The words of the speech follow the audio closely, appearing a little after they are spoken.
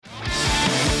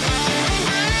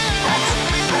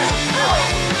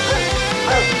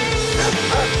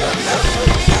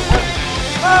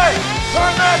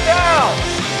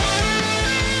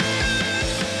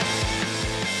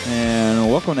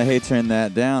welcome to Hey Turn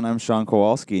That Down. I'm Sean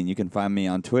Kowalski, and you can find me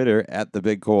on Twitter at The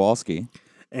Big Kowalski.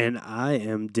 And I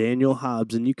am Daniel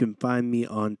Hobbs, and you can find me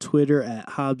on Twitter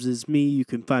at HobbsIsMe. You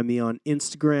can find me on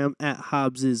Instagram at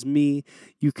HobbsIsMe.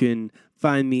 You can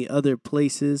find me other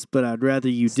places, but I'd rather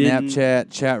you didn't. Snapchat,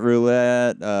 Chat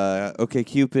Roulette,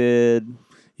 OkCupid.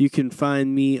 You can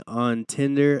find me on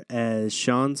Tinder as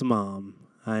Sean's mom.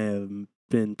 I have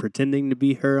been pretending to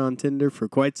be her on Tinder for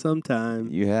quite some time.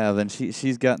 You have, and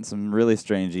she's gotten some really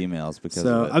strange emails because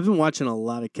of it. I've been watching a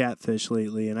lot of Catfish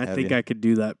lately, and I think I could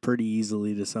do that pretty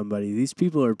easily to somebody. These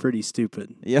people are pretty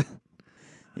stupid. Yeah.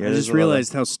 I just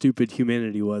realized how stupid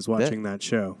humanity was watching that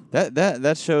show.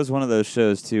 That show's one of those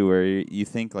shows, too, where you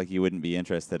think like you wouldn't be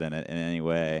interested in it in any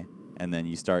way, and then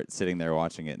you start sitting there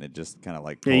watching it, and it just kind of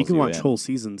like pulls you can watch in. whole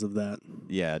seasons of that.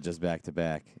 Yeah, just back to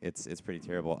back. It's pretty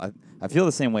terrible. I feel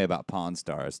the same way about Pawn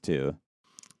Stars, too.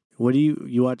 What do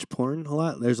you watch porn a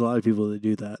lot? There's a lot of people that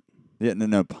do that. Yeah,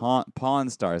 no, Pawn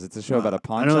Stars. It's a show about a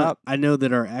pawn shop. I know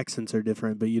that our accents are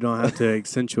different, but you don't have to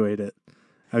accentuate it.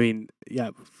 I mean, yeah,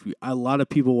 a lot of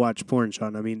people watch porn,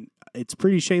 Sean. I mean, it's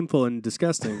pretty shameful and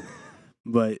disgusting.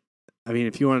 But, I mean,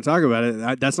 if you want to talk about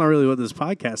it, that's not really what this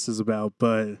podcast is about.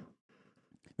 But,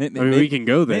 we can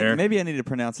go there. Maybe I need to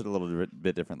pronounce it a little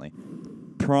bit differently.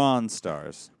 Prawn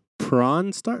Stars.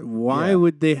 Prawn Star? Why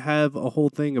would they have a whole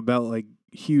thing about, like,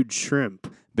 huge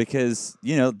shrimp? Because,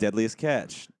 deadliest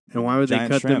catch. And why would they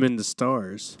cut shrimp. them into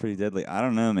stars? Pretty deadly. I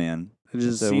don't know, man. It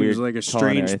just seems like a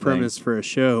strange premise for a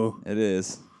show. It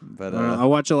is. But I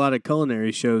watch a lot of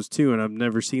culinary shows, too, and I've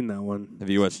never seen that one. Have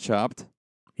you watched Chopped?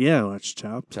 Yeah, I watched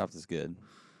Chopped. Chopped is good.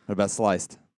 What about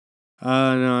Sliced? No,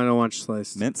 I don't watch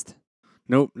Sliced. Minced?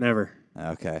 Nope, never.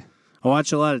 Okay. I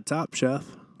watch a lot of Top Chef.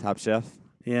 Top Chef?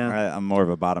 Yeah. All right, I'm more of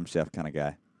a Bottom Chef kind of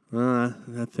guy.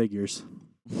 That figures.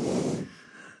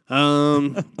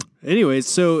 Anyways,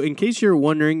 so in case you're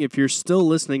wondering if you're still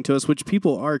listening to us, which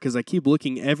people are, because I keep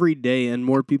looking every day and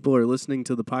more people are listening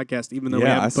to the podcast, even though we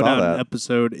haven't put out an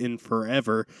episode in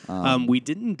forever. We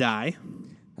didn't die.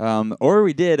 Or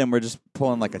we did, and we're just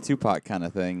pulling like a Tupac kind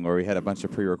of thing where we had a bunch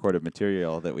of pre-recorded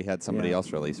material that we had somebody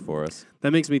else release for us. That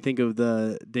makes me think of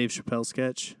the Dave Chappelle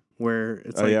sketch where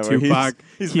it's Tupac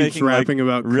he's keeps rapping like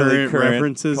about really current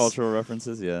references. Cultural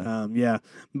references, yeah. Yeah.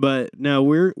 But no,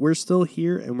 we're still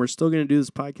here, and we're still going to do this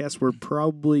podcast. We're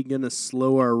probably going to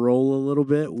slow our roll a little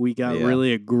bit. We got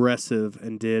really aggressive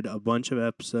and did a bunch of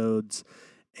episodes,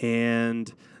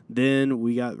 and then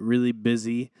we got really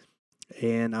busy.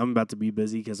 And I'm about to be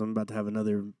busy because I'm about to have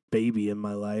another baby in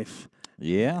my life.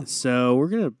 Yeah. So we're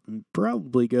going to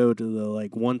probably go to the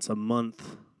once a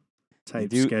month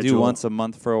type schedule. Do once a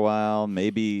month for a while.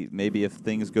 Maybe if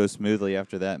things go smoothly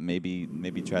after that, maybe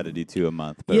try to do 2 a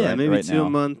month. But maybe right 2 a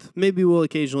month. Maybe we'll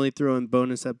occasionally throw in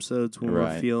bonus episodes when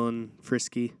we're feeling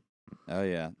frisky. Oh,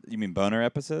 yeah. You mean boner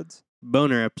episodes?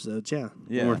 Boner episodes, yeah.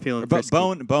 Yeah. When we're feeling frisky.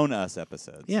 Bone us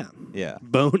episodes. Yeah. Yeah.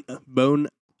 Bone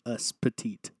us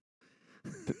petite.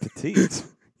 Petite?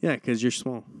 Yeah, because you're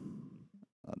small.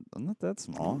 I'm not that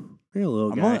small. You're a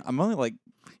little guy. I'm only like...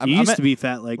 You used to be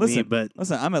fat like me, but...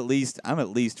 Listen, I'm at least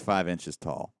 5 inches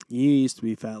tall. You used to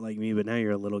be fat like me, but now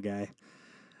you're a little guy.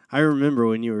 I remember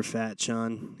when you were fat,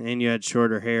 Sean, and you had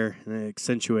shorter hair, and it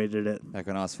accentuated it. Back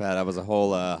when I was fat, I was a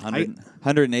whole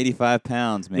 185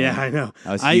 pounds, man. Yeah, I know.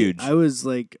 I was huge. I was,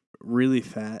 really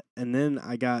fat, and then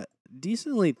I got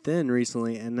decently thin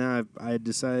recently, and now I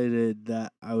decided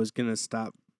that I was going to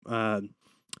stop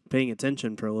paying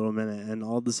attention for a little minute, and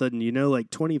all of a sudden,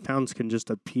 20 pounds can just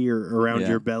appear around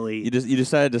your belly. You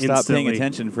decided to stop instantly. paying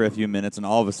attention for a few minutes, and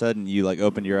all of a sudden, you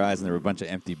opened your eyes, and there were a bunch of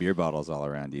empty beer bottles all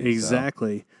around you.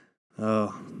 Exactly.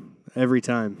 Oh, every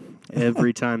time.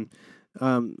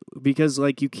 Because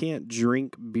you can't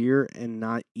drink beer and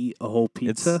not eat a whole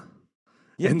pizza.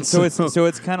 Yeah, so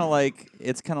it's kind of like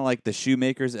the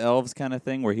shoemaker's elves kind of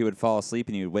thing, where he would fall asleep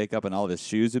and he would wake up and all of his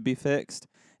shoes would be fixed.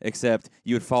 Except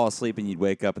you would fall asleep and you'd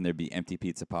wake up and there'd be empty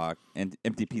pizza box,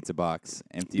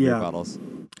 empty beer bottles.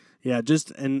 Yeah,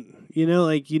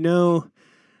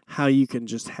 how you can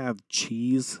just have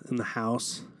cheese in the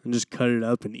house and just cut it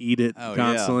up and eat it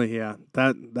constantly. Yeah,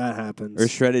 that happens. Or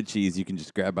shredded cheese you can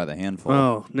just grab by the handful.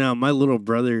 Oh no, my little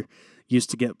brother used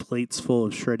to get plates full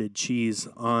of shredded cheese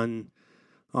on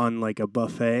a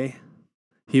buffet.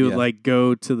 He would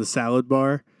go to the salad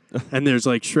bar and there's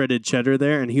shredded cheddar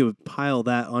there, and he would pile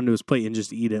that onto his plate and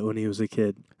just eat it when he was a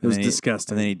kid. It was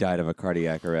disgusting. And then he died of a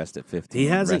cardiac arrest at 15. He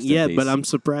hasn't yet, but I'm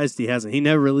surprised he hasn't. He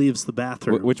never leaves the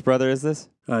bathroom. Which brother is this?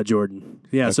 Jordan.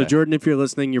 Yeah, okay. So Jordan, if you're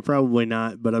listening, you're probably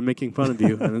not, but I'm making fun of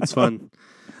you, and it's fun.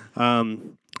 I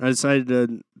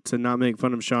decided to not make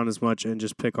fun of Sean as much and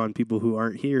just pick on people who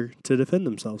aren't here to defend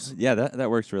themselves. Yeah, that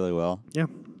works really well. Yeah.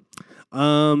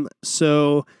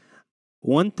 So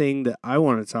one thing that I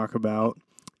want to talk about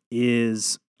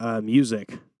is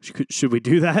music. Should we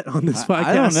do that on this podcast?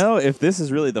 I don't know if this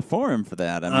is really the forum for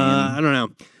that. I mean, I don't know.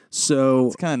 So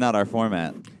it's kind of not our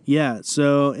format. Yeah.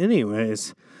 So,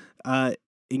 anyways,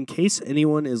 in case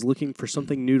anyone is looking for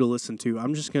something new to listen to,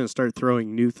 I'm just going to start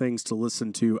throwing new things to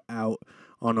listen to out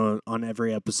on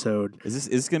every episode. Is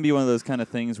this going to be one of those kind of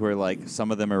things where like some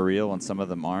of them are real and some of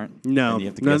them aren't? No, and you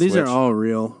have to no, guess these which? are all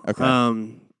real. Okay.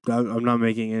 I'm not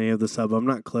making any of this up. I'm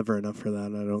not clever enough for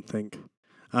that. I don't think.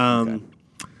 Okay.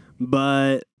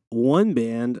 But one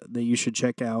band that you should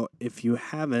check out if you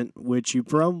haven't, which you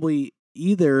probably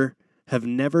either have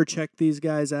never checked these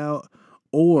guys out,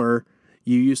 or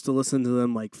you used to listen to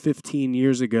them like 15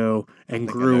 years ago and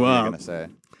grew up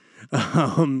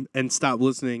and stopped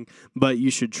listening, but you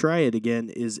should try it again,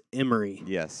 is Emery.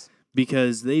 Yes.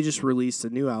 Because they just released a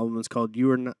new album. It's called You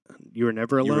Were Never Alone. You Were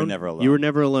Never Alone. You Were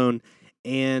Never Alone.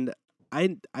 And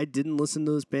I didn't listen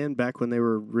to this band back when they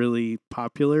were really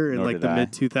popular in Nor like did the I.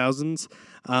 mid-2000s.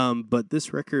 But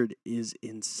this record is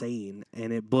insane,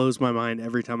 and it blows my mind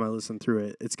every time I listen through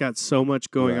it. It's got so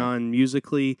much going Right. on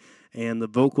musically, and the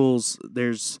vocals,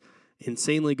 there's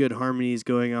insanely good harmonies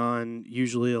going on,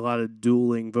 usually a lot of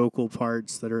dueling vocal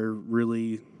parts that are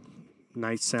really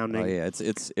nice sounding. Oh yeah,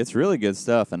 it's really good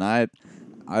stuff, and I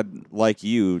like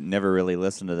you never really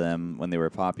listened to them when they were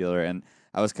popular, and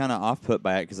I was kind of off put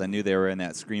by it because I knew they were in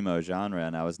that screamo genre,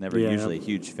 and I was never usually a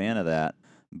huge fan of that.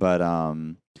 But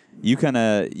you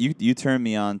turned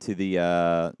me on to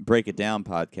the Break It Down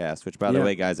podcast, which by the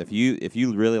way, guys, if you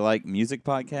really like music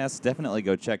podcasts, definitely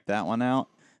go check that one out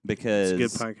because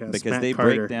it's a good podcast. because Matt they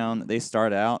Carter. break down. They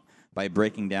start out by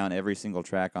breaking down every single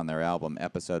track on their album,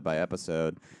 episode by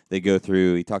episode. They go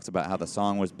through. He talks about how the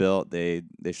song was built. They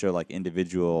show like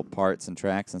individual parts and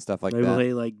tracks and stuff like They that.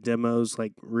 play like demos,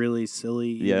 like really silly,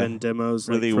 even demos,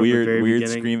 really like, from the very weird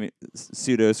beginning. screaming,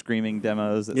 pseudo screaming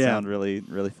demos that sound really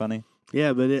funny.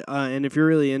 Yeah, but and if you're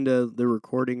really into the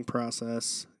recording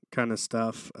process kind of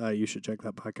stuff, you should check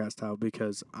that podcast out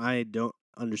because I don't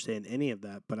understand any of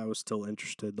that, but I was still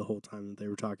interested the whole time that they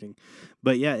were talking.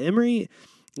 But yeah, Emery,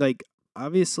 like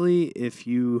obviously, if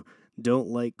you don't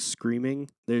like screaming,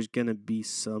 there's gonna be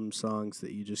some songs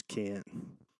that you just can't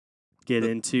get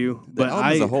into. The But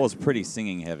album as a whole is pretty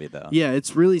singing heavy, though. yeah,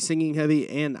 it's really singing heavy,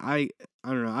 and I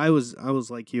don't know. I was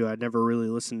like you. I'd never really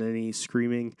listened to any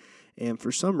screaming, and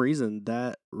for some reason,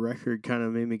 that record kind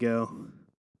of made me go,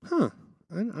 "Huh,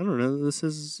 I don't know. This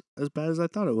is as bad as I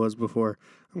thought it was before."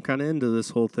 I'm kind of into this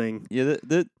whole thing. Yeah,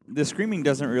 the screaming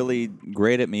doesn't really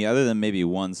grate at me, other than maybe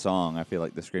one song. I feel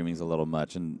like the screaming's a little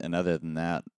much, and other than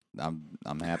that,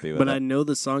 I'm happy with But it. I know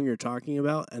the song you're talking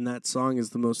about, and that song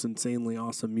is the most insanely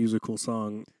awesome musical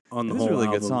song on the It's whole a really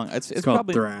album. good song. It's called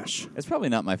probably Thrash. It's probably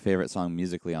not my favorite song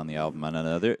musically on the album. I don't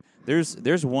know.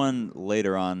 There's one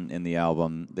later on in the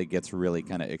album that gets really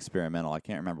kind of experimental. I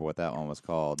can't remember what that one was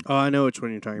called. Oh, I know which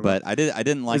one you're talking about. But I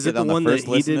didn't like Is it it on the the one first that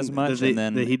he listen didn't, as much, that, and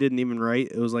then that he didn't even write?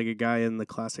 It was like a guy in the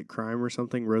Classic Crime or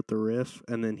something wrote the riff,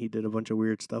 and then he did a bunch of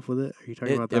weird stuff with it. Are you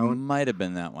talking about that it one? might have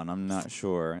been that one. I'm not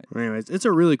sure. Anyways, it's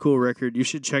a really cool record. You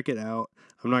should check it out.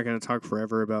 I'm not going to talk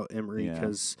forever about Emery Yeah.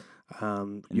 because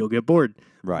you'll get bored.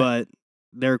 Right. But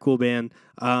they're a cool band.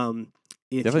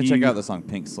 Definitely check out the song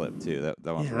Pink Slip too. That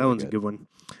one's yeah, really that one's good. a good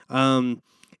one.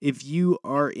 If you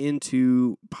are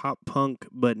into pop punk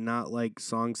but not like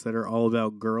songs that are all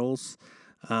about girls,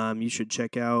 you should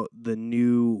check out the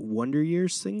new Wonder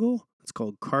Years single. It's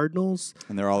called Cardinals,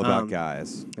 And they're all about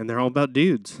guys. and they're all about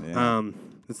dudes. Yeah.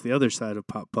 It's the other side of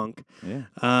pop punk. Yeah.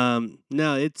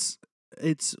 No, it's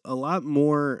a lot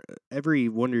more. Every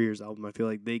Wonder Years album, I feel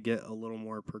like they get a little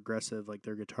more progressive. Like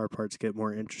their guitar parts get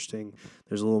more interesting.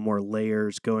 There's a little more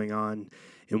layers going on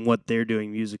in what they're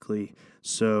doing musically.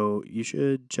 So you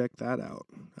should check that out.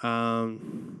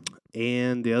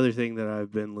 And the other thing that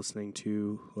I've been listening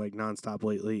to like nonstop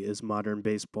lately is Modern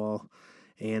Baseball.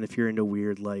 And if you're into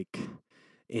weird like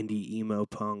indie emo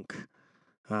punk,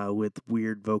 with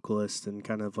weird vocalists and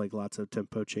kind of like lots of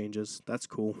tempo changes. That's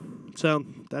cool. So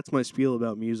that's my spiel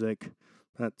about music.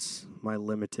 That's my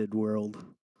limited world of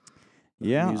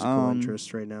musical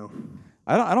interest right now.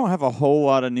 I don't have a whole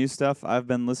lot of new stuff I've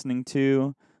been listening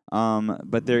to,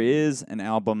 but there is an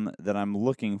album that I'm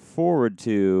looking forward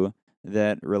to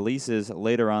that releases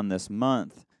later on this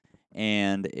month,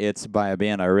 and it's by a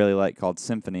band I really like called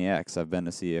Symphony X. I've been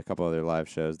to see a couple of their live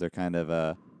shows. They're kind of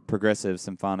a progressive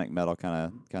symphonic metal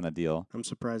kind of deal. I'm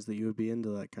surprised that you would be into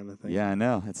that kind of thing. Yeah, I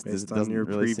know. It Based on doesn't your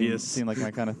really previous seem like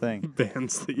my kind of thing.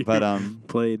 bands that you But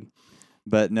played.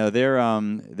 But no, they're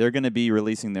going to be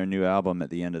releasing their new album at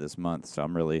the end of this month, so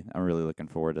I'm really looking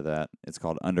forward to that. It's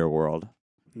called Underworld.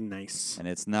 Nice. And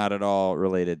it's not at all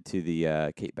related to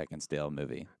the Kate Beckinsale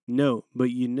movie. No,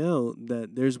 but you know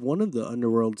that there's one of the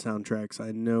Underworld soundtracks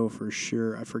I know for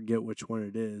sure. I forget which one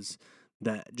it is.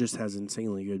 That just has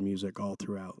insanely good music all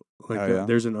throughout. Like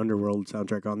there's an Underworld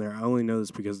soundtrack on there. I only know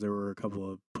this because there were a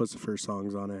couple of Pussifer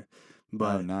songs on it.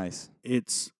 But nice.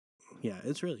 It's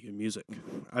really good music.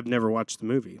 I've never watched the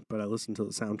movie, but I listened to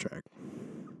the soundtrack.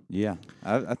 Yeah,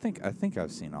 I think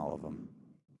I've seen all of them.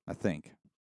 I think.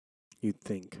 You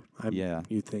think? Yeah.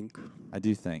 You think? I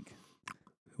do think.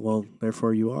 Well,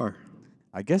 therefore you are.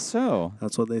 I guess so.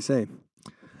 That's what they say.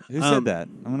 Who said that?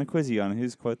 I'm going to quiz you on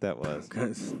whose quote that was.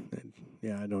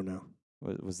 Yeah, I don't know.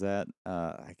 Was that?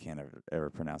 I can't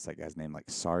ever pronounce that guy's name. Like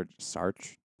Sart?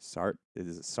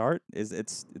 Is it Sart?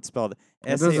 It's spelled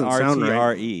SARTRE.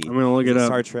 Right. I'm going to look it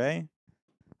up. Sartre?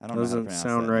 I don't know how to pronounce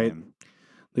sound that right. name.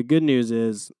 The good news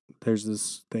is there's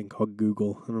this thing called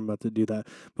Google, and I'm about to do that.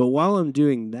 But while I'm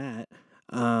doing that,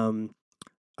 I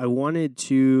wanted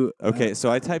to... Okay,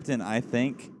 so I typed in I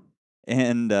think,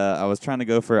 and I was trying to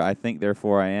go for I think,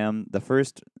 therefore I am. The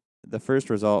first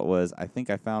result was I think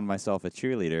I found myself a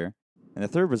cheerleader, and the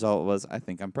third result was I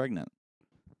think I'm pregnant.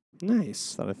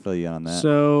 Nice. Thought I'd fill you in on that.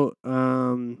 So,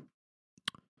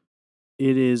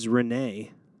 it is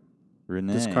Rene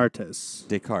Descartes.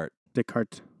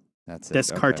 Descartes. That's it.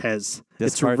 Descartes. Okay.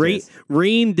 It's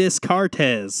Rene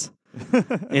Descartes.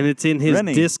 And it's in his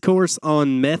Discourse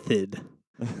on Method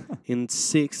in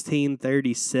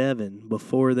 1637,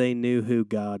 before they knew who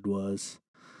God was.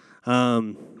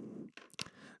 Now,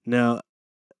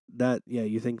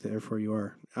 you think therefore you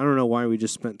are. I don't know why we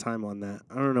just spent time on that.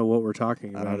 I don't know what we're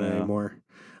talking about anymore.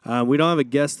 We don't have a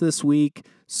guest this week,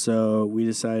 so we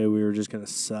decided we were just going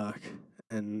to suck,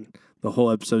 and the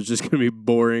whole episode's just going to be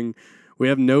boring. We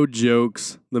have no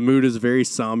jokes. The mood is very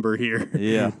somber here.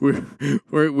 Yeah.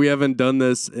 We haven't done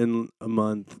this in a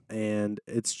month, and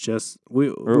it's just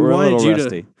we're a little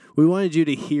rusty. We wanted you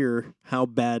to hear how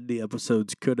bad the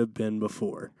episodes could have been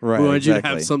before. Right. We wanted you to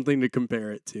have something to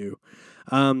compare it to.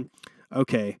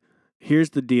 Okay. Here's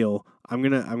the deal. I'm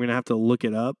gonna have to look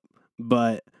it up,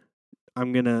 but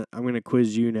I'm gonna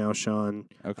quiz you now, Sean.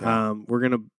 Okay. We're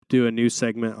gonna do a new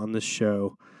segment on this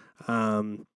show.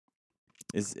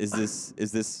 Is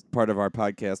this part of our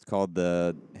podcast called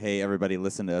the Hey Everybody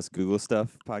Listen to Us Google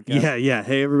Stuff podcast? Yeah.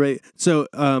 Hey everybody. So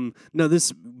no,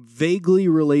 this vaguely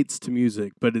relates to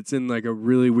music, but it's in like a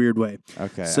really weird way.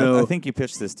 Okay. So I think you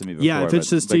pitched this to me before. Yeah, I pitched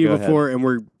this to you before, and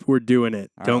we're doing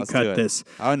it. All right, Don't cut this.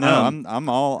 Oh no, I'm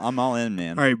all in,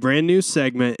 man. All right, brand new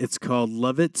segment. It's called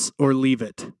Love It or Leave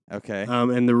It. Okay.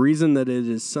 And the reason that it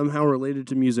is somehow related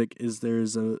to music is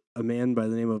there's a man by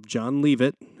the name of John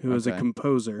Leavitt, who is a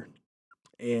composer.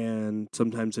 And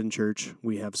sometimes in church,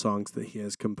 we have songs that he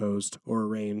has composed or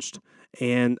arranged.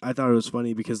 And I thought it was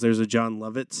funny because there's a John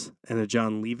Lovitz and a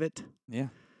John Leavitt. Yeah.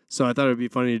 So I thought it would be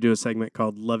funny to do a segment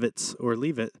called Love It or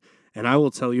Leave It. And I will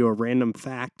tell you a random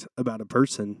fact about a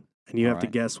person, and you have to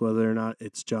guess whether or not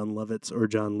it's John Lovitz or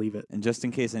John Leavitt. And just in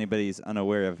case anybody's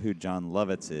unaware of who John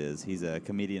Lovitz is, he's a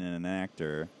comedian and an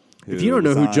actor. If you don't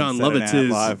know who John Lovitz is,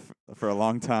 Live for a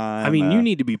long time. I mean, you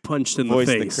need to be punched in the face.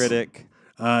 Voiced the Critic.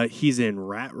 He's in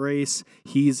Rat Race.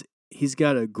 He's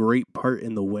got a great part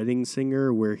in The Wedding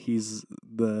Singer, where he's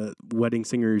the wedding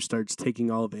singer who starts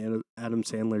taking all of Adam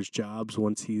Sandler's jobs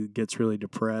once he gets really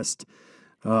depressed.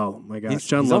 Oh my gosh,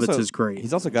 John Lovitz is great.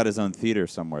 He's also got his own theater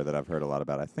somewhere that I've heard a lot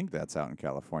about. I think that's out in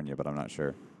California, but I'm not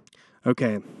sure.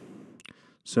 Okay,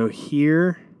 so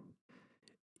here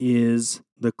is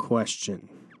the question.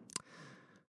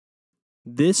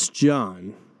 This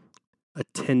John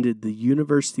attended the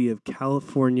University of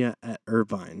California at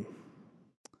Irvine.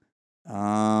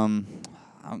 I'm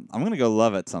going to go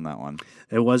Lovitz on that one.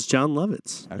 It was John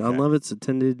Lovitz. Okay. John Lovitz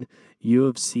attended U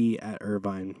of C at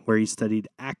Irvine, where he studied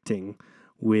acting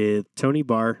with Tony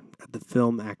Barr at the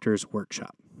Film Actors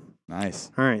Workshop.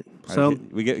 Nice. All right. So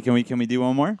can we do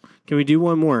one more? Can we do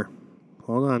one more?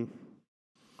 Hold on.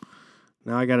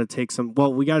 Now I got to take some...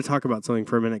 Well, we got to talk about something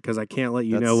for a minute because I can't let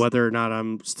you know whether or not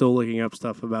I'm still looking up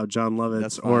stuff about John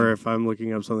Lovitz or if I'm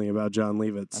looking up something about John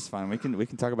Leavitt. That's fine. We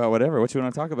can talk about whatever. What you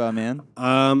want to talk about, man?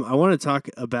 I want to talk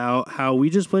about how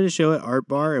we just played a show at Art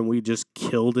Bar and we just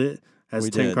killed it as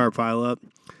 10 Car Pileup.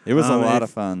 It was a lot of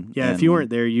fun. Yeah, if you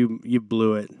weren't there, you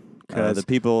blew it. The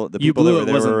people that were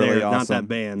there were really awesome. Not that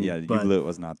band. Yeah, You Blew It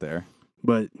was not there.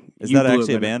 But is that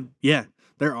actually a band? Yeah,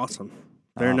 they're awesome.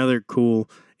 They're another cool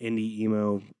indie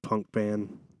emo punk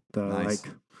band that I like.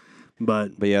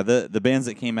 But yeah, the bands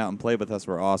that came out and played with us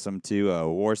were awesome too.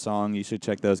 Warsong, you should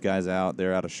check those guys out.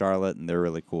 They're out of Charlotte and they're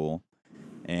really cool.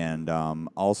 And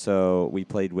also we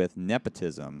played with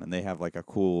Nepotism, and they have like a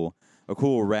cool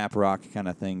cool rap rock kind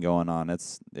of thing going on.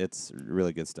 It's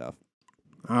really good stuff.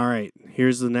 All right,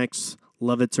 here's the next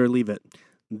Love It or Leave It.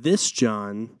 This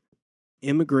John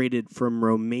immigrated from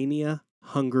Romania,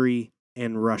 Hungary,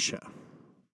 and Russia.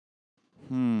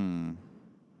 How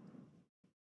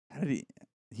did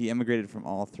he immigrated from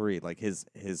all three? Like his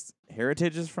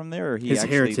heritage is from there, or his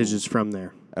heritage is from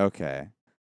there. Okay.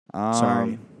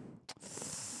 Sorry.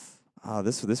 Oh,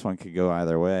 this one could go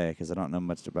either way because I don't know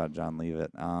much about John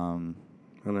Leavitt. I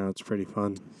know, it's pretty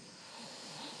fun.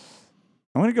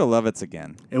 I'm gonna go Lovitz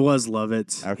again. It was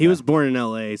Lovitz. Okay. He was born in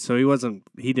L.A., so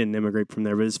he didn't immigrate from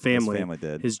there, but his family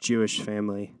did. His Jewish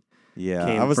family. Yeah,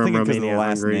 came I was from thinking because of the Romania,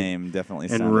 last Hungary, name definitely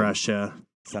and Russia.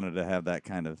 sounded to have that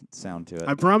kind of sound to it.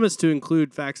 I promised to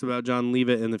include facts about John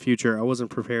Leavitt in the future. I wasn't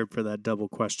prepared for that double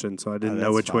question, so I didn't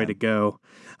know which way to go.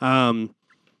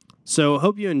 So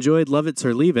hope you enjoyed Love It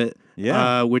or Leave It,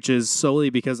 which is solely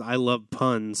because I love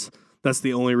puns. That's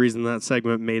the only reason that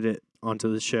segment made it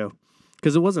onto the show.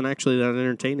 Because it wasn't actually that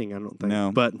entertaining, I don't think.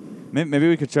 No. But maybe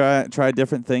we could try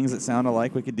different things that sound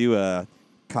alike. We could do a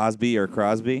Cosby or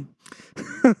Crosby.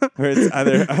 Or it's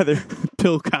either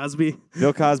Bill Cosby.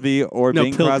 Bill Cosby or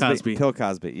Bing Pill Crosby. Cosby. Pill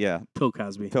Cosby, yeah. Bill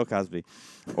Cosby. Bill Cosby.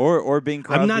 Or Bing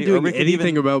Crosby. I'm not doing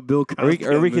anything about Bill Cosby.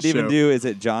 Or we could even do, is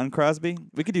it John Crosby?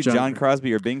 We could do John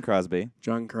Crosby or Bing Crosby.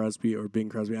 John Crosby or Bing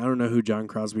Crosby. I don't know who John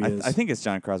Crosby is. I think it's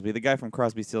John Crosby, the guy from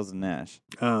Crosby, Stills, and Nash.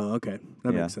 Oh, okay.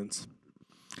 That makes sense.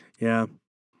 Yeah.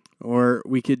 Or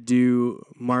we could do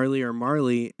Marley or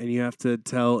Marley, and you have to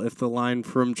tell if the line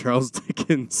from Charles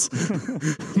Dickens'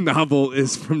 novel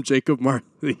is from Jacob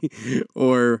Marley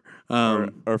or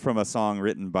from a song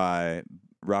written by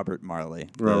Robert Marley.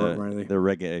 The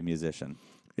reggae musician.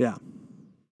 Yeah.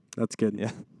 That's good.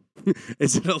 Yeah.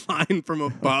 Is it a line from a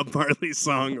Bob Marley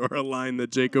song or a line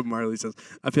that Jacob Marley says?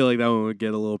 I feel like that one would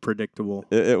get a little predictable.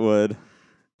 It would.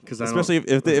 Especially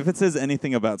if it says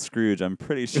anything about Scrooge, I'm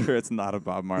pretty sure it's not a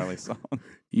Bob Marley song.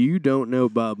 You don't know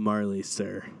Bob Marley,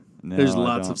 sir. No, There's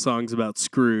lots of songs about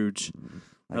Scrooge.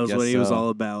 That was what he was all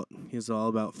about. He was all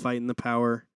about fighting the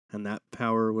power, and that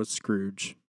power was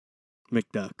Scrooge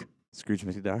McDuck. Scrooge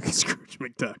McDuck. Scrooge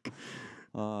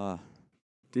McDuck.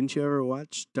 Didn't you ever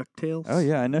watch DuckTales? Oh,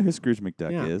 yeah. I know who Scrooge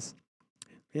McDuck is.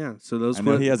 Yeah, so those. I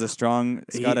know he has a strong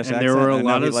Scottish accent. There were a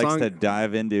lot of he likes to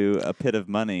dive into a pit of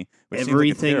money. Which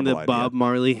everything that idea. Bob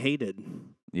Marley hated.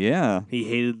 Yeah, he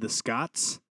hated the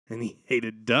Scots, and he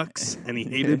hated ducks, and he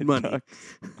hated money.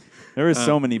 There were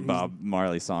so many Bob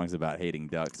Marley songs about hating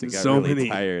ducks. It got really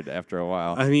tired after a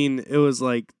while. I mean, it was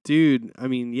like, dude. I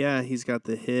mean, yeah, he's got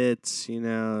the hits. You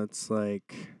know, it's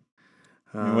like.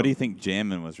 What do you think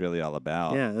jamming was really all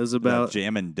about? Yeah, it was about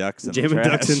jamming ducks into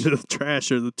the trash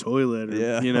or the toilet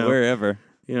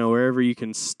or wherever you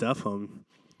can stuff them.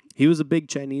 He was a big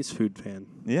Chinese food fan.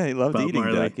 Yeah, he loved eating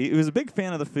duck. He was a big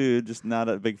fan of the food, just not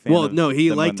a big fan. Well, no,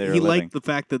 he liked the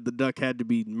fact that the duck had to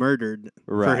be murdered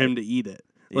for him to eat it.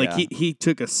 Like he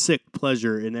took a sick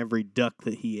pleasure in every duck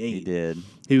that he ate. He did.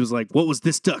 He was like, "What was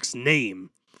this duck's name?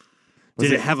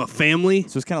 Did it have a family?"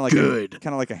 So it's kind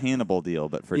of like a Hannibal deal,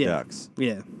 but for ducks.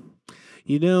 Yeah.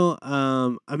 You know,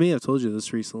 I may have told you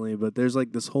this recently, but there's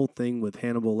like this whole thing with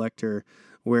Hannibal Lecter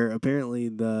where apparently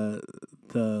the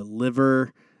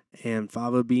liver and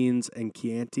fava beans and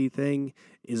Chianti thing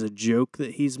is a joke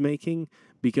that he's making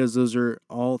because those are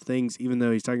all things, even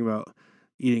though he's talking about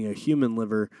eating a human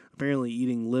liver, apparently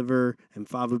eating liver and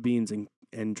fava beans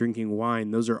and drinking wine,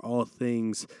 those are all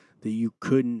things that you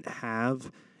couldn't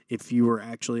have if you were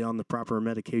actually on the proper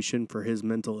medication for his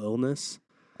mental illness.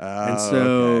 And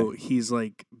so he's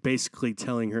like basically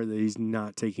telling her that he's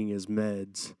not taking his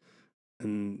meds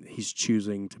and he's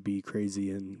choosing to be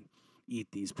crazy and eat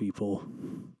these people.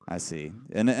 I see.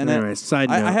 And anyway, side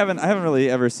note. I haven't really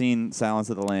ever seen Silence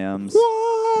of the Lambs.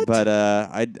 What? But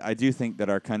I do think that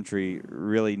our country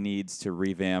really needs to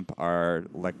revamp our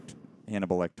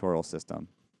Hannibal electoral system.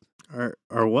 Our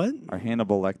what? Our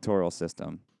Hannibal electoral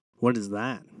system. What is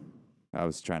that? I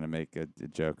was trying to make a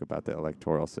joke about the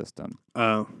electoral system.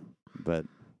 Oh. But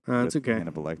it's okay.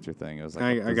 Hannibal Lecter thing. It was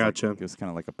like I gotcha. It was kind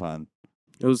of like a pun.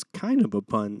 It was kind of a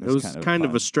pun. It was kind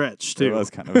of a stretch, too. It was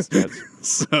kind of a stretch.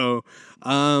 So,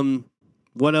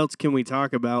 what else can we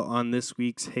talk about on this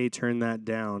week's Hey, Turn That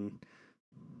Down?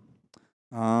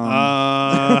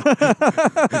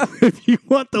 If you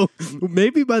want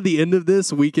maybe by the end of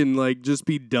this we can like just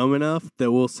be dumb enough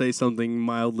that we'll say something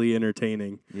mildly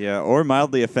entertaining. Yeah, or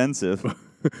mildly offensive.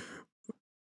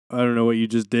 I don't know what you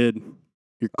just did.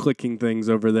 You're clicking things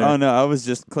over there. Oh no, I was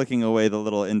just clicking away the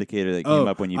little indicator that came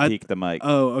up when you peeked the mic.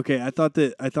 Oh, okay. I thought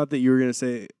that you were gonna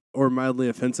say or mildly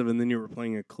offensive, and then you were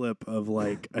playing a clip of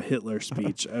like a Hitler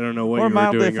speech. I don't know what or you were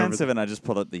mildly doing. offensive, and I just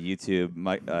pulled up the YouTube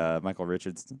Michael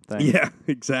Richards thing. Yeah,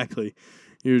 exactly.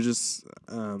 You were just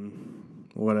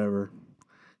whatever.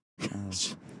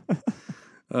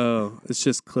 Oh, it's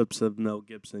just clips of Mel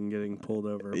Gibson getting pulled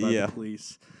over by the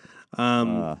police.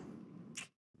 Yeah.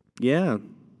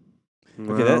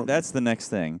 Okay, Well, that's the next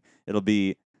thing. It'll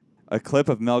be a clip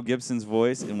of Mel Gibson's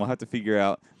voice, and we'll have to figure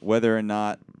out whether or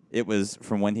not it was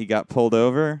from when he got pulled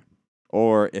over,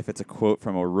 or if it's a quote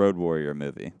from a Road Warrior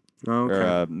movie or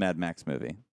a Mad Max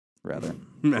movie, rather.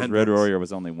 Road Warrior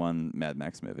was only one Mad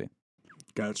Max movie.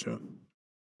 Gotcha.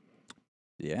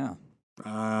 Yeah.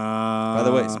 By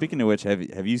the way, speaking of which,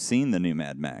 have you seen the new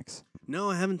Mad Max? No,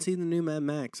 I haven't seen the new Mad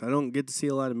Max. I don't get to see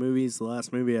a lot of movies. The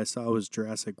last movie I saw was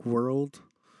Jurassic World.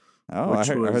 Oh, I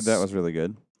heard that was really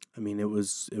good. I mean, it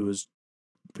was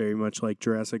very much like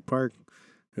Jurassic Park.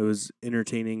 It was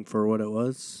entertaining for what it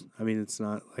was. I mean, it's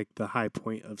not like the high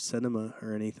point of cinema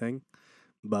or anything,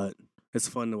 but it's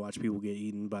fun to watch people get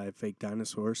eaten by fake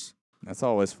dinosaurs. That's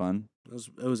always fun.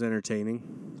 It was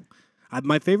entertaining.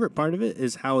 My favorite part of it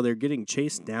is how they're getting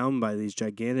chased down by these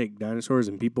gigantic dinosaurs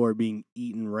and people are being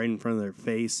eaten right in front of their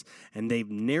face, and they've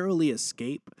narrowly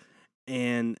escaped,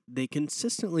 and they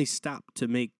consistently stop to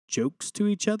make jokes to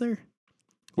each other.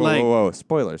 Whoa,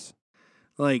 spoilers.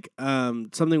 Like,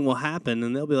 something will happen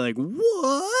and they'll be like,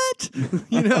 what?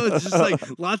 It's just like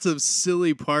lots of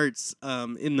silly parts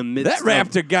in the midst that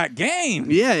raptor got game.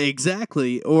 Yeah,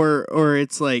 exactly. Or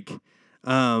it's like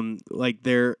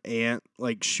their aunt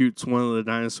like shoots one of the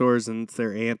dinosaurs, and it's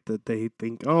their aunt that they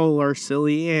think, oh, our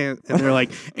silly aunt, and they're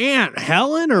like, Aunt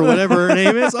Helen or whatever her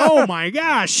name is. Oh my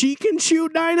gosh, she can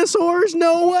shoot dinosaurs?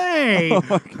 No way.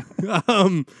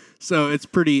 So it's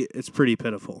pretty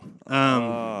pitiful.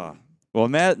 Well,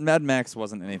 Mad Max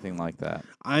wasn't anything like that.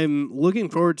 I'm looking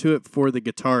forward to it for the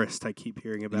guitarist I keep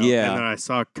hearing about. Yeah. And then I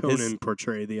saw Conan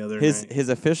portray the other night. His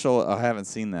official, I haven't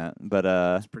seen that, but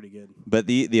it's pretty good. But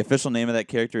the official name of that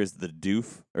character is the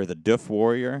Doof, or the Doof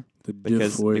Warrior.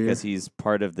 Because he's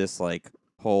part of this like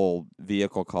whole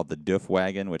vehicle called the Doof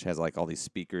Wagon, which has like all these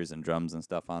speakers and drums and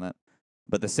stuff on it.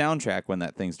 But the soundtrack when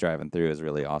that thing's driving through is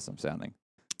really awesome sounding.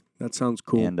 That sounds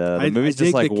cool. And the movie's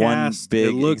just like one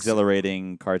big,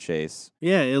 exhilarating car chase.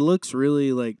 Yeah, it looks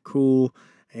really like cool.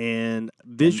 And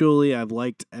visually, I've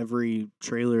liked every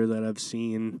trailer that I've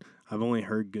seen. I've only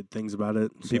heard good things about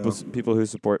it. So. People who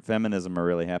support feminism are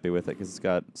really happy with it because it's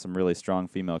got some really strong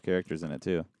female characters in it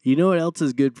too. You know what else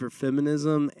is good for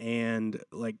feminism and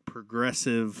like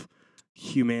progressive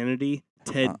humanity?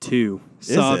 Ted 2.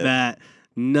 Saw that.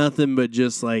 Nothing but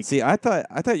just like. See, I thought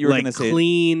you were going to say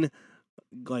clean.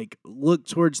 Like, look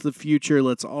towards the future.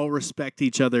 Let's all respect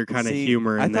each other kind of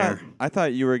humor in there. I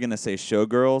thought you were going to say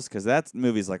Showgirls, because that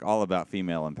movie's like all about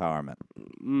female empowerment.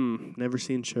 Never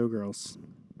seen Showgirls.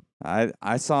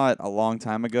 I saw it a long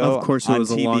time ago. Of course it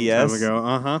was TBS, a long time ago.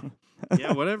 Uh-huh.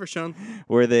 Yeah, whatever, Sean.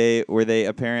 Where they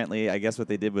apparently, I guess what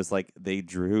they did was like they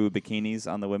drew bikinis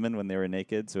on the women when they were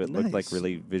naked, so it looked like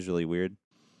really visually weird.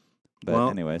 But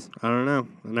anyways. I don't know.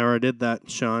 I never did that,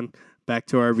 Sean. Back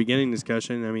to our beginning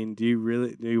discussion. I mean, do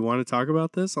you want to talk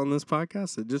about this on this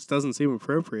podcast? It just doesn't seem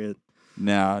appropriate.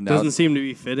 No. Doesn't seem to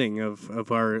be fitting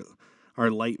of our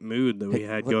light mood that we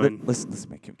had going.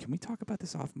 Listen, can we talk about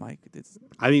this off mic? It's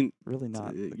really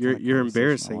not. You're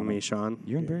embarrassing me, Sean.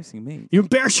 You're embarrassing me. You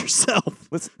embarrass yourself.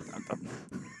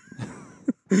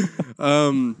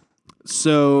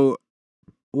 So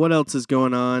what else is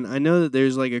going on? I know that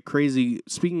there's like a crazy.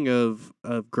 Speaking of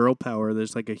girl power,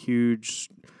 there's like a huge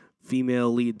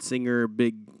female lead singer,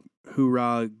 big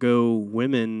hoorah go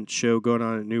women show going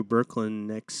on at New Brooklyn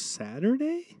next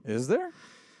Saturday. Is there?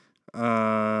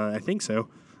 I think so.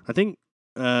 I think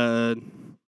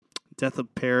Death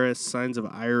of Paris, Signs of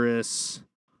Iris,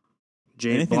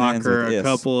 Jane Blocker, a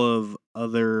couple of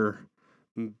other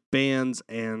bands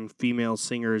and female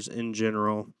singers in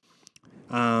general.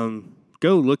 Go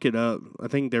look it up. I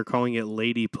think they're calling it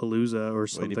Lady Palooza or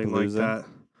something like that.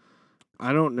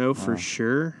 I don't know for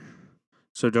sure.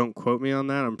 So don't quote me on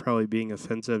that. I'm probably being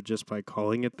offensive just by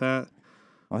calling it that.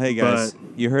 Well, hey, guys,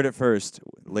 you heard it first.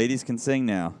 Ladies can sing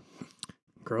now.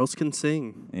 Girls can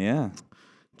sing. Yeah.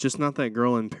 Just not that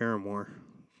girl in Paramore.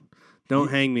 Don't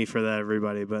hang me for that,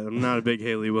 everybody, but I'm not a big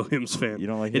Hayley Williams fan. You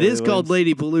don't like it? It is called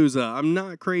Lady Palooza. I'm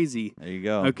not crazy. There you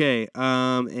go. Okay,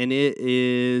 and it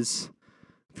is,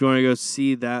 if you want to go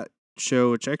see that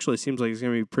show, which actually seems like it's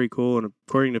going to be pretty cool, and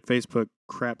according to Facebook,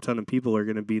 crap ton of people are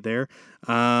going to be there.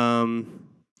 Crud.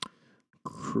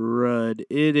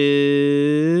 It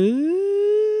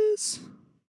is...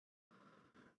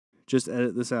 Just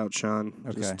edit this out, Sean.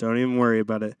 Okay. Just don't even worry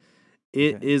about it.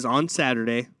 It is on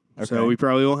Saturday, Okay. So we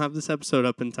probably won't have this episode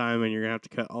up in time, and you're going to have to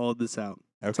cut all of this out.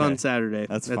 Okay. It's on Saturday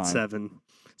That's at fine. 7.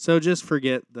 So just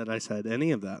forget that I said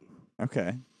any of that.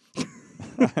 Okay.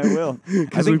 I will.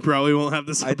 Because we probably won't have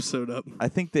this episode up. I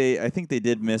think they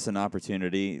did miss an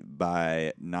opportunity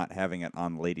by not having it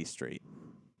on Lady Street,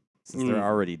 since they're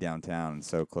already downtown and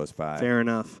so close by. Fair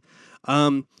enough.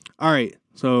 All right.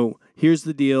 So here's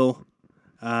the deal.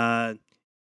 I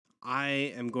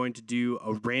am going to do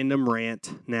a random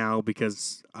rant now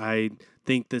because I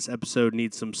think this episode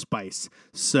needs some spice.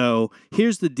 So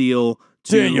here's the deal.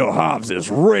 Daniel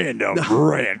Hobbs' random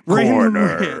rant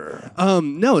corner.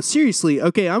 No, seriously.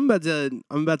 Okay, I'm about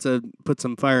to put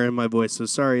some fire in my voice. So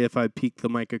sorry if I peaked the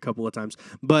mic a couple of times,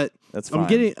 but That's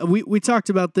fine. We talked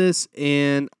about this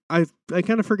and I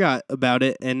kind of forgot about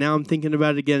it, and now I'm thinking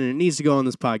about it again, and it needs to go on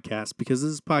this podcast because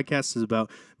this podcast is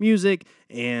about music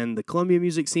and the Columbia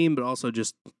music scene, but also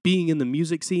just being in the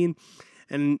music scene.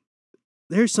 And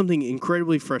there's something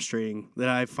incredibly frustrating that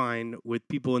I find with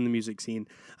people in the music scene.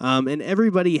 And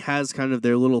everybody has kind of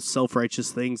their little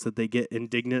self-righteous things that they get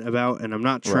indignant about, and I'm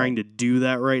not trying to do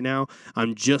that right now.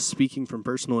 I'm just speaking from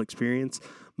personal experience.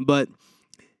 But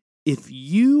if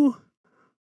you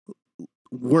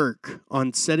work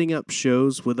on setting up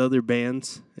shows with other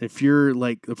bands, if you're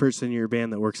like the person in your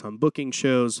band that works on booking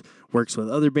shows, works with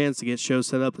other bands to get shows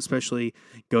set up, especially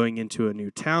going into a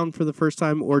new town for the first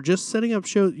time, or just setting up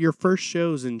your first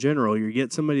shows in general, you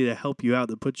get somebody to help you out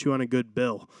that puts you on a good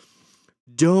bill.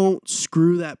 Don't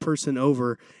screw that person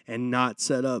over and not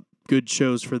set up good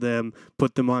shows for them,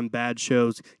 put them on bad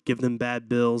shows, give them bad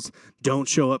bills. Don't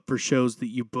show up for shows that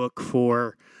you book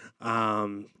for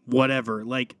whatever.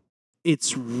 Like,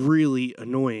 it's really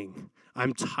annoying.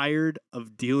 I'm tired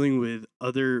of dealing with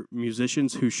other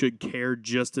musicians who should care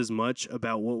just as much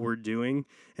about what we're doing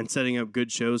and setting up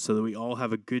good shows so that we all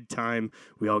have a good time,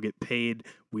 we all get paid,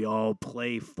 we all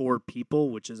play for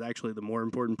people, which is actually the more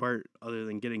important part other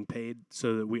than getting paid,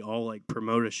 so that we all like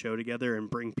promote a show together and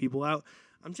bring people out.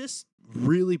 I'm just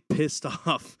really pissed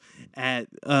off at,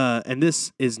 and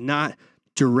this is not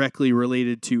directly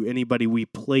related to anybody we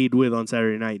played with on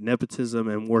Saturday night. Nepotism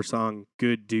and Warsong,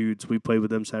 good dudes. We played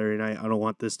with them Saturday night. I don't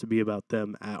want this to be about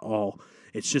them at all.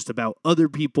 It's just about other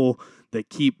people that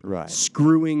keep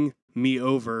screwing me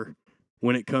over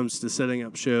when it comes to setting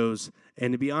up shows.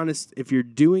 And to be honest, if you're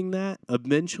doing that,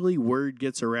 eventually word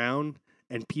gets around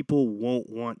and people won't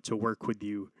want to work with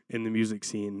you in the music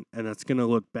scene, and that's going to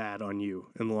look bad on you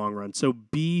in the long run. So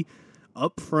be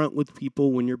upfront with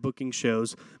people when you're booking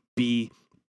shows. Be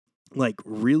like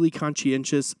really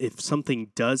conscientious. If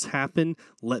something does happen,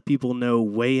 let people know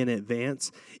way in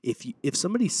advance. If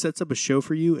somebody sets up a show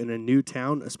for you in a new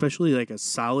town, especially like a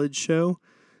solid show,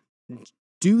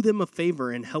 do them a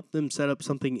favor and help them set up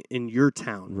something in your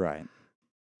town. Right.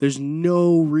 There's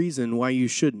no reason why you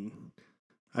shouldn't.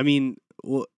 I mean,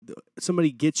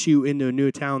 somebody gets you into a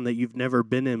new town that you've never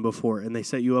been in before, and they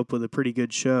set you up with a pretty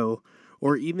good show,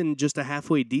 or even just a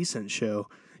halfway decent show.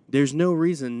 There's no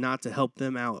reason not to help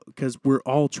them out because we're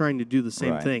all trying to do the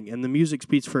same thing. And the music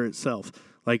speaks for itself.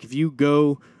 Like, if you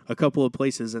go a couple of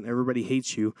places and everybody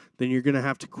hates you, then you're going to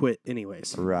have to quit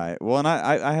anyways. Right. Well, and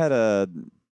I had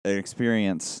an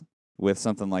experience with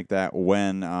something like that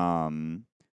when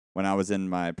I was in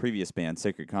my previous band,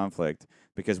 Sacred Conflict,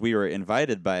 because we were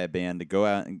invited by a band to go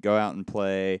out and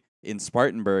play in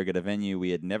Spartanburg at a venue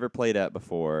we had never played at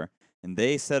before. And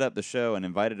they set up the show and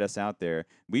invited us out there.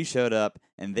 We showed up,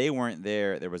 and they weren't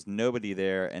there. There was nobody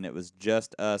there, and it was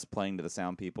just us playing to the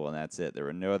sound people, and that's it. There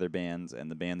were no other bands, and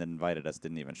the band that invited us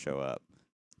didn't even show up.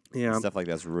 Yeah. Stuff like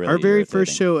that's really Our very irritating.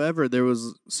 first show ever, there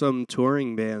was some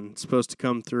touring band supposed to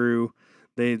come through.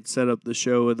 They'd set up the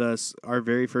show with us, our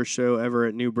very first show ever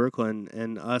at New Brooklyn,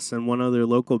 and us and one other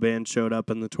local band showed up,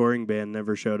 and the touring band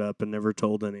never showed up and never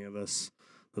told any of us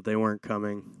that they weren't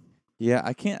coming. Yeah,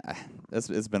 I can't.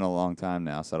 It's been a long time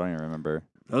now, so I don't even remember.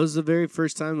 That was the very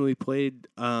first time we played.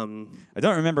 I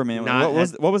don't remember, man. What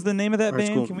was the name of that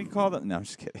band? School. Can we call that? No, I'm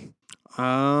just kidding.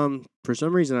 For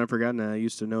some reason I've forgotten it. I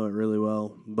used to know it really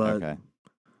well, but Okay.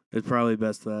 it's probably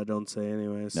best that I don't say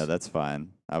anyways. No, that's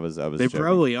fine. I was. They joking.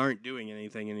 probably aren't doing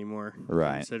anything anymore,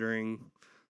 Right. considering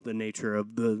the nature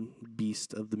of the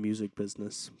beast of the music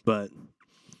business. But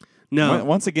no.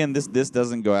 Once again, this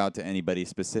doesn't go out to anybody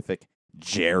specific.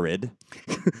 Jared,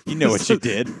 you know what you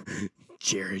did.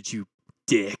 Jared, you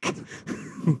dick.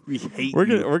 We hate We're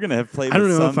you. gonna have played. I don't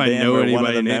with know some if I band know where one of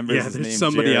anybody the named. members Yeah, is there's named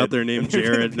somebody Jared. out there named You're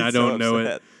gonna Jared, be and I so don't know it.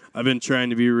 upset. I've been trying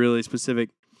to be really specific.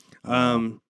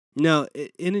 No,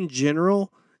 in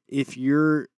general, if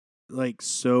you're like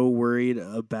so worried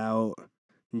about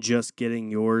just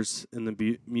getting yours in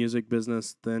the music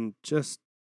business, then just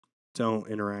don't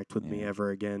interact with me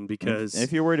ever again because... And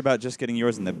if you're worried about just getting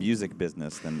yours in the Buick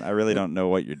business, then I really don't know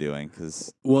what you're doing.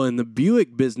 Well, in the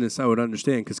Buick business, I would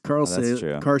understand because car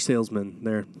salesmen,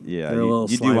 they're a little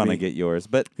you slimy. do want to get yours.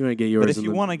 But you want to get yours. But if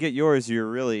you want to get yours, you're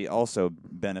really also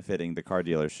benefiting the car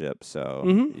dealership.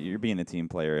 So you're being a team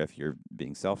player if you're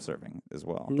being self-serving as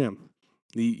well. Yeah.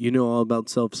 You know all about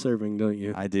self-serving, don't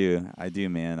you? I do,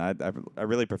 man. I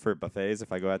really prefer buffets if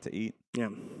I go out to eat. Yeah,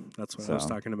 that's what I was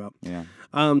talking about. Yeah.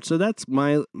 So that's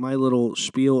my little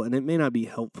spiel, and it may not be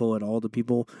helpful at all to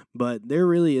people, but there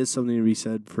really is something to be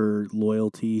said for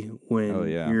loyalty when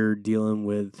you're dealing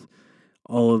with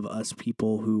all of us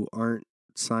people who aren't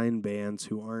signed bands,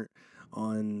 who aren't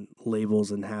on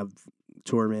labels and have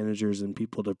tour managers and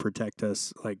people to protect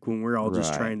us. Like when we're all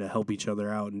just trying to help each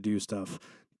other out and do stuff.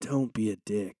 Don't be a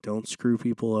dick. Don't screw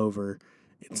people over.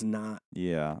 It's not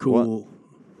cool. Well,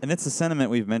 and it's a sentiment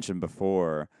we've mentioned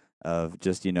before of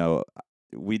just,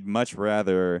 we'd much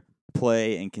rather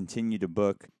play and continue to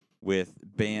book with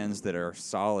bands that are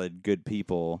solid, good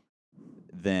people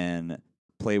than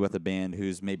play with a band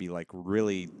who's maybe like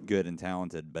really good and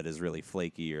talented but is really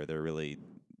flaky or they're really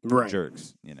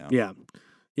jerks, Yeah.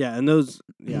 Yeah, and those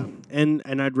and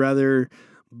I'd rather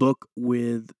book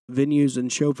with venues and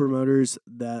show promoters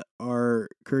that are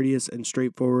courteous and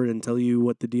straightforward and tell you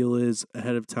what the deal is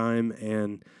ahead of time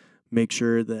and make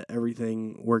sure that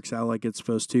everything works out like it's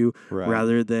supposed to,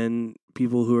 rather than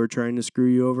people who are trying to screw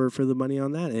you over for the money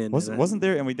on that end. Wasn't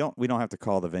there, and we don't have to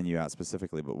call the venue out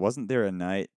specifically, but wasn't there a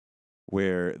night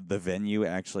where the venue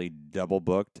actually double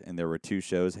booked and there were 2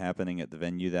 shows happening at the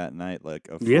venue that night, like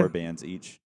of 4 bands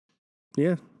each?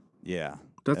 Yeah. Yeah.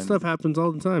 That stuff happens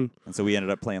all the time. And so we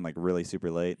ended up playing like really super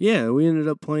late. Yeah, we ended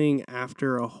up playing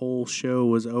after a whole show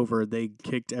was over. They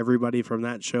kicked everybody from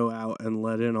that show out and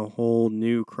let in a whole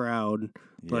new crowd.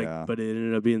 Yeah. But it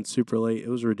ended up being super late. It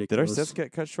was ridiculous. Did our sets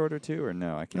get cut shorter too, or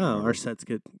no? I can't remember. Our sets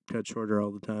get cut shorter all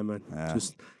the time. I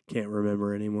just can't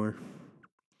remember anymore.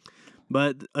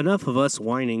 But enough of us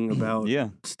whining about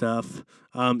stuff.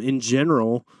 In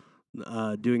general,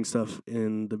 doing stuff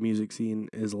in the music scene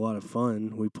is a lot of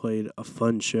fun. We played a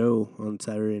fun show on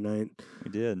Saturday night.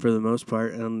 We did. For the most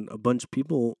part, and a bunch of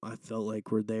people I felt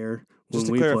like were there. Just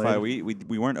to clarify, we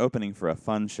weren't opening for a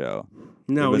fun show.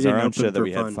 No, it was we didn't our own open show that for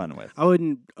we fun. had fun with. I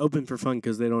wouldn't open for fun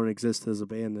because they don't exist as a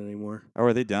band anymore. Oh,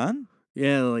 are they done?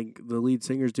 Yeah, like the lead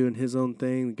singer's doing his own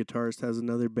thing. The guitarist has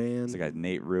another band. It's the guy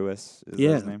Nate Ruiz. Is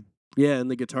that his name? Yeah,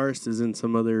 and the guitarist is in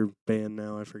some other band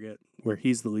now. I forget where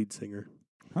he's the lead singer.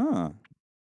 Huh.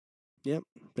 Yep,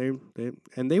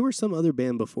 they were some other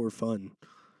band before Fun.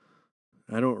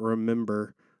 I don't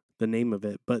remember the name of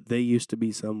it, but they used to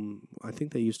be some. I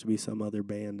think they used to be some other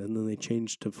band, and then they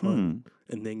changed to Fun,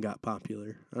 and then got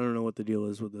popular. I don't know what the deal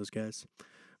is with those guys,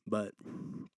 but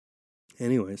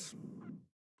anyways,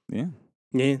 yeah.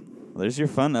 Well, there's your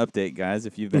fun update, guys.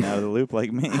 If you've been out of the loop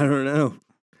like me, I don't know.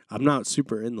 I'm not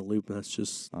super in the loop. That's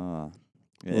just.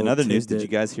 In other news, did you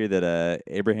guys hear that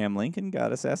Abraham Lincoln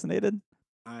got assassinated?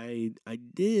 I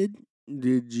did.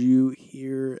 Did you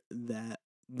hear that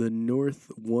the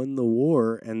North won the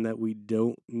war and that we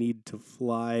don't need to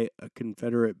fly a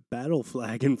Confederate battle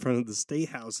flag in front of the State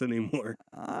House anymore?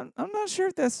 I'm not sure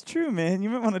if that's true, man. You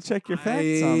might want to check your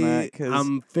facts on that. Cause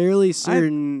I'm fairly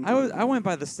certain. I went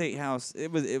by the State House.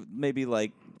 It maybe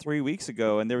like 3 weeks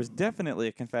ago, and there was definitely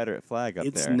a Confederate flag up there.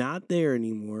 It's not there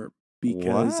anymore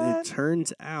because it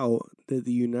turns out that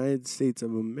the United States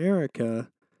of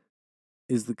America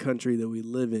is the country that we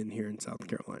live in here in South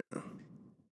Carolina.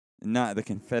 Not the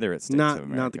Confederate States of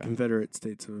America. Not the Confederate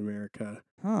States of America.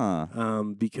 Huh.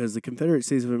 Because the Confederate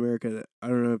States of America, I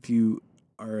don't know if you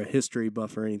are a history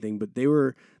buff or anything, but they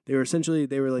were essentially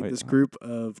like this group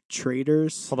of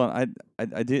traders. Hold on,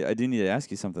 I do need to ask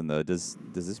you something though. Does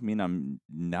this mean I'm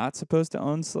not supposed to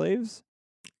own slaves?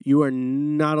 You are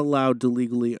not allowed to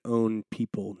legally own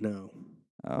people. No.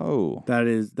 Oh.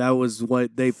 That was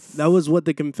what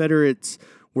the Confederates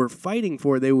were fighting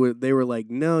for. They were like,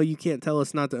 no, you can't tell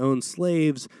us not to own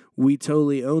slaves. We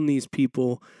totally own these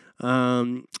people.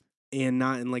 And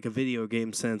not in like a video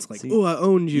game sense, like, oh, I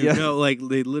owned you. Yeah. No, like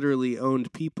they literally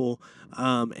owned people.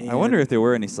 And I wonder if there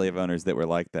were any slave owners that were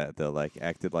like that, though, like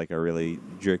acted like a really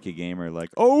jerky gamer, like,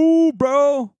 oh,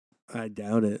 bro. I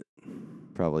doubt it.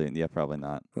 Probably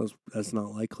not. That's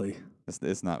not likely.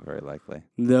 It's not very likely.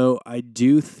 Though I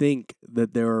do think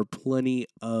that there are plenty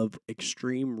of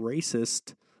extreme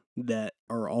racists that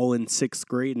are all in 6th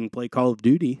grade and play Call of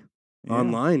Duty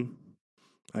online.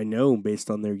 I know based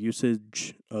on their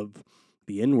usage of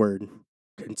the N-word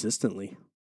consistently.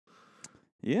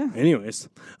 Yeah. Anyways,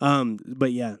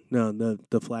 but yeah, no,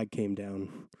 the flag came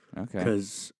down Okay.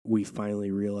 Because we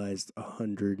finally realized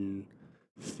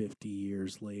 150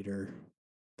 years later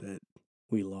that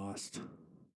we lost.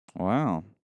 Wow.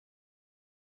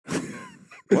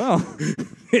 Well,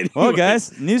 Anyway. well,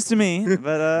 guys, news to me.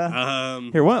 But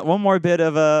here, one more bit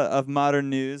of modern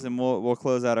news, and we'll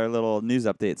close out our little news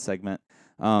update segment.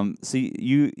 So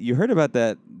you heard about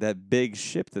that big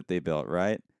ship that they built,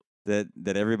 right? That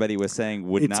everybody was saying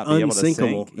would not be able to sink.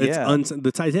 It's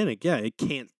the Titanic. Yeah, it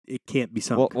can't be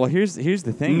sunk. Well, here's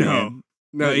the thing. No,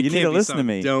 man. it you can't need to be listen sunk. to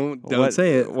me. Don't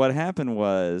say it. What happened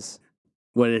was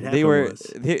What had happened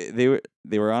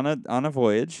they were on a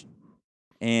voyage,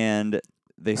 and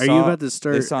they Are you about to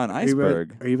start? They saw an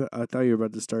iceberg. I thought you were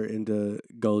about to start into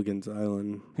Gilligan's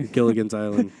Island. Gilligan's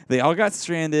Island. They all got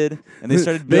stranded, and they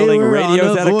started building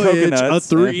radios out of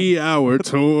coconuts. A 3-hour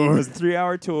tour. It was a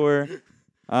 3-hour tour.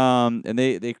 And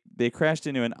they crashed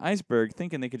into an iceberg,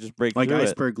 thinking they could just break through it. Like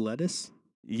iceberg lettuce.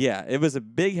 Yeah, it was a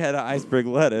big head of iceberg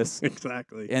lettuce.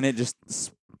 Exactly. And it just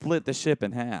split the ship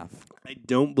in half. I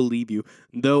don't believe you.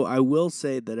 Though I will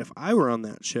say that if I were on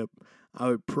that ship, I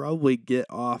would probably get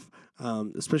off,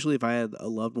 especially if I had a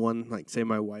loved one, like say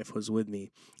my wife was with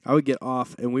me. I would get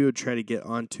off and we would try to get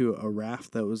onto a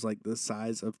raft that was like the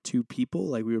size of 2 people.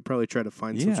 Like we would probably try to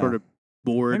find some sort of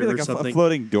board maybe or like something. A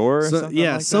floating door or something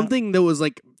yeah, like something that was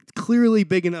like clearly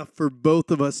big enough for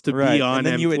both of us to be on and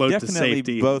then you would float definitely to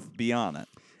safety. both be on it.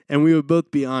 And we would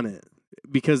both be on it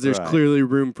because there's Right. clearly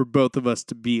room for both of us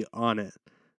to be on it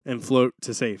and float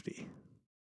to safety.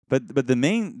 But the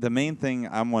main thing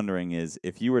I'm wondering is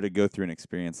if you were to go through an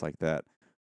experience like that,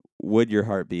 would your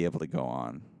heart be able to go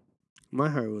on? My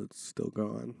heart would still go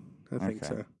on. I think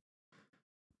Okay. so.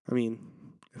 I mean,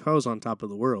 if I was on top of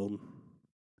the world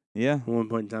Yeah. at one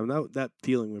point in time, that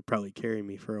feeling would probably carry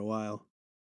me for a while,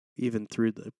 even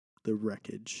through the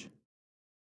wreckage.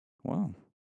 Wow.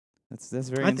 That's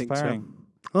very I think inspiring.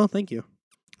 so. Oh, thank you.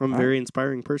 I'm a All very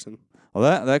inspiring person.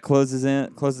 Well, that closes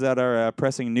out our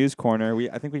pressing news corner.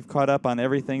 I think we've caught up on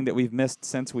everything that we've missed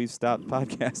since we've stopped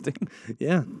podcasting.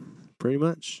 Yeah, pretty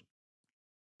much.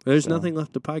 There's So. nothing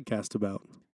left to podcast about.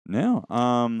 No.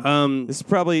 This is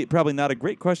probably not a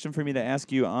great question for me to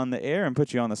ask you on the air and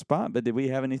put you on the spot, but did we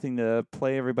have anything to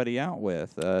play everybody out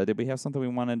with? Did we have something we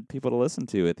wanted people to listen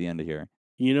to at the end of here?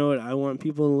 You know what I want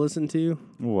people to listen to?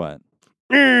 What?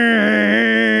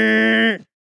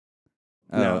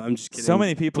 No, I'm just kidding. So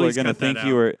many people Please are going to cut that think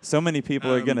you out. were. So many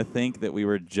people are going to think that we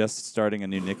were just starting a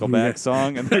new Nickelback Yeah.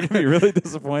 song, and they're going to be really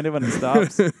disappointed when it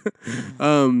stops.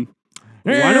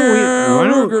 Why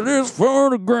don't look at this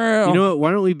photograph? you know what?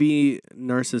 Why don't we be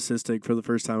narcissistic for the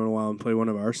first time in a while and play one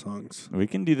of our songs? We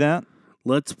can do that.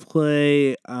 Let's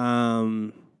play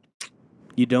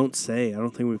You Don't Say. I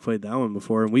don't think we've played that one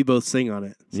before, and we both sing on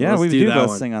it. So Yeah, let's we do do that both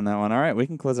one. sing on that one. All right, we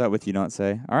can close out with You Don't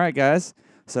Say. All right, guys.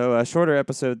 So a shorter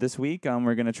episode this week.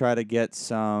 We're going to try to get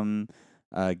some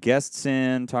guests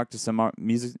in, talk to some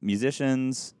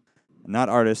musicians, not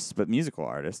artists, but musical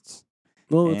artists.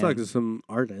 Well, we'll and- talk to some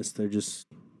artists. They're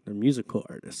musical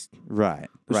artists. Right,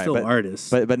 They're right. still But, artists.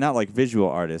 but not like visual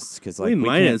artists, because like we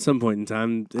might can't- at some point in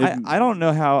time. I don't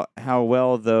know how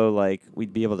well though. Like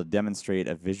we'd be able to demonstrate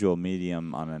a visual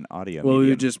medium on an audio. Well,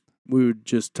 medium. we would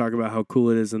just talk about how cool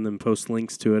it is and then post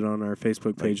links to it on our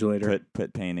Facebook page later.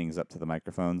 Put paintings up to the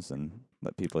microphones and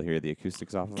let people hear the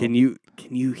acoustics off of Can them.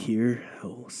 you hear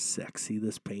how sexy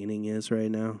this painting is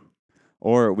right now?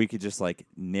 Or we could just like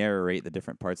narrate the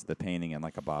different parts of the painting in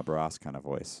like a Bob Ross kind of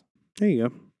voice. There you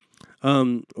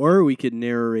go. Or we could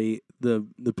narrate the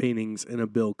paintings in a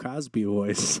Bill Cosby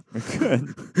voice. We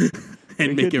could. And We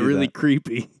make could it do really that.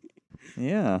 creepy.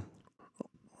 Yeah.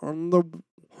 On the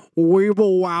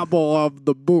weeble wobble of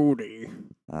the booty.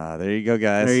 There you go,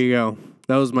 guys. There you go.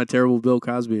 That was my terrible Bill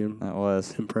Cosby That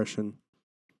was. impression.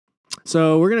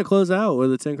 So we're going to close out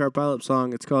with a 10 Car Pilot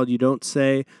song. It's called You Don't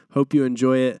Say. Hope you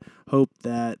enjoy it. Hope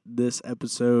that this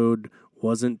episode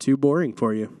wasn't too boring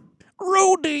for you.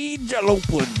 Roadie Jello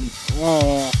Pudding.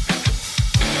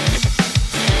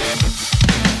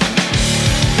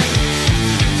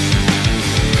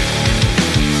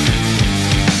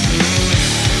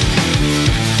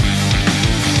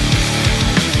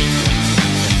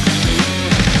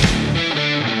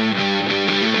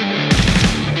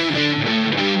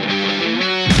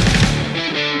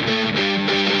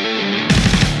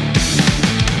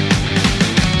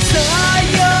 Start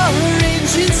your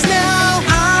engines now.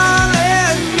 I'll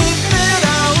admit that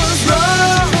I was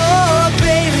wrong.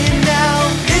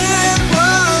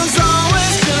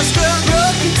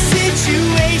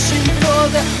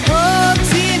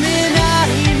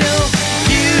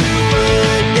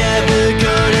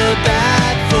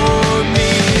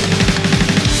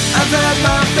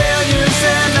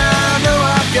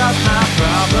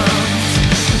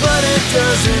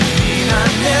 doesn't mean I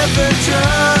never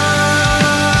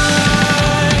tried.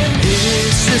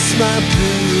 It's just my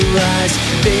blue eyes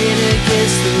fade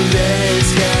against the red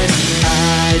skies.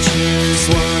 I just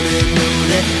wanna know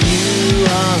that you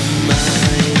are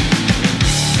mine.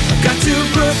 I've got to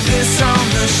put this on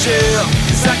the shelf,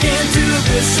 'cause I can't do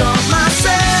this on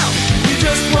myself. You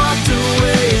just walked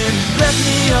away and left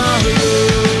me all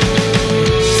alone.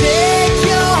 Take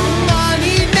your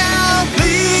money now,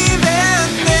 leave and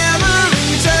never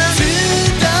return to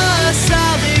the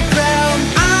solid ground.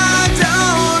 I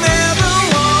don't ever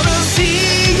wanna see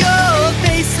your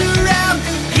face around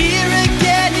here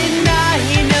again, and I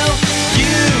know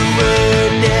you were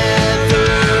never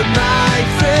my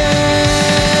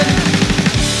friend.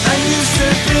 I used to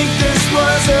think this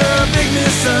was a big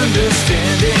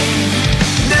misunderstanding.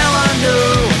 Now I know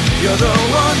you're the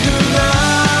one who lied.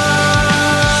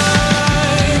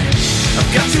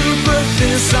 I've got to put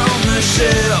this on the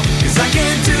shelf, 'cause I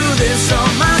can't do this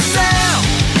on myself.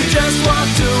 You just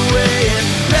walked away and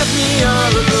left me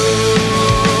all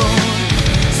alone.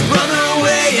 So run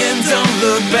away and don't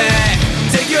look back.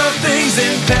 Take your things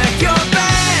and pack your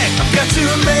bag. I've got to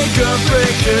make a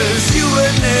break, 'cause you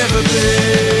would never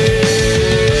play.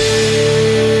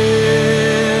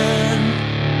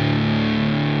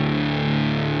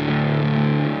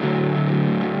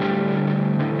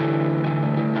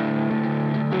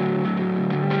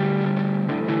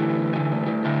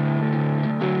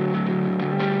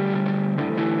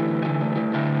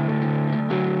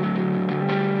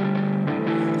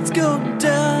 It's going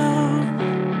down.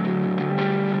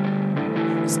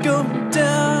 It's going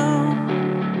down.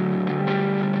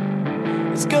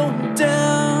 It's going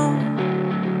down.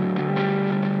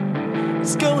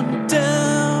 It's going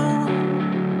down.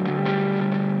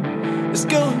 It's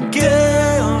going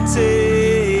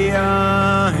guilty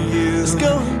on you. It's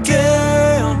going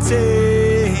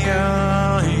guilty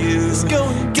on you. It's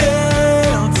going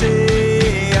guilty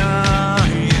on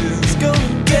you. It's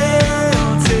going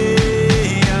guilty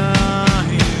on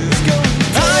you. It's going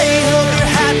guilty. I hope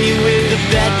you're happy with the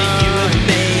bed that you have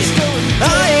made. I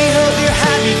hope you're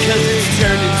happy 'cause it's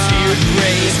turned into your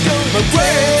grave. But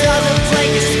words on the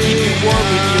blankets to keep you warm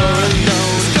when you're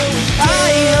alone. I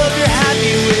hope you're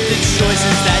happy with the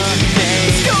choices that you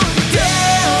made.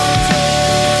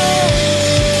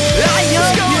 I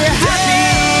hope you're happy.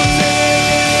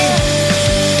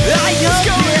 I hope you're happy. I hope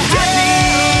you're happy.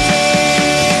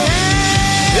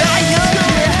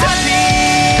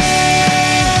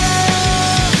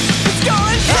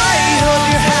 I hope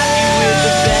you're happy with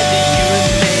the bed that you have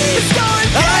made.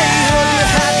 I hope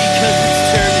you're happy 'cause it's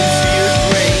turned into your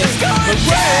grave. But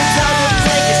words on the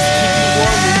blankets to keep you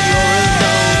warm when you're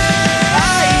alone. I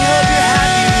hope you're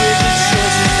happy with the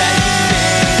choices that you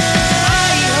made. I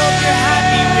hope you're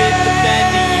happy with the bed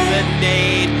that you have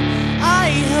made. I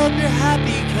hope you're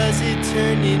happy 'cause it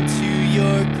turned into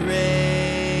your grave.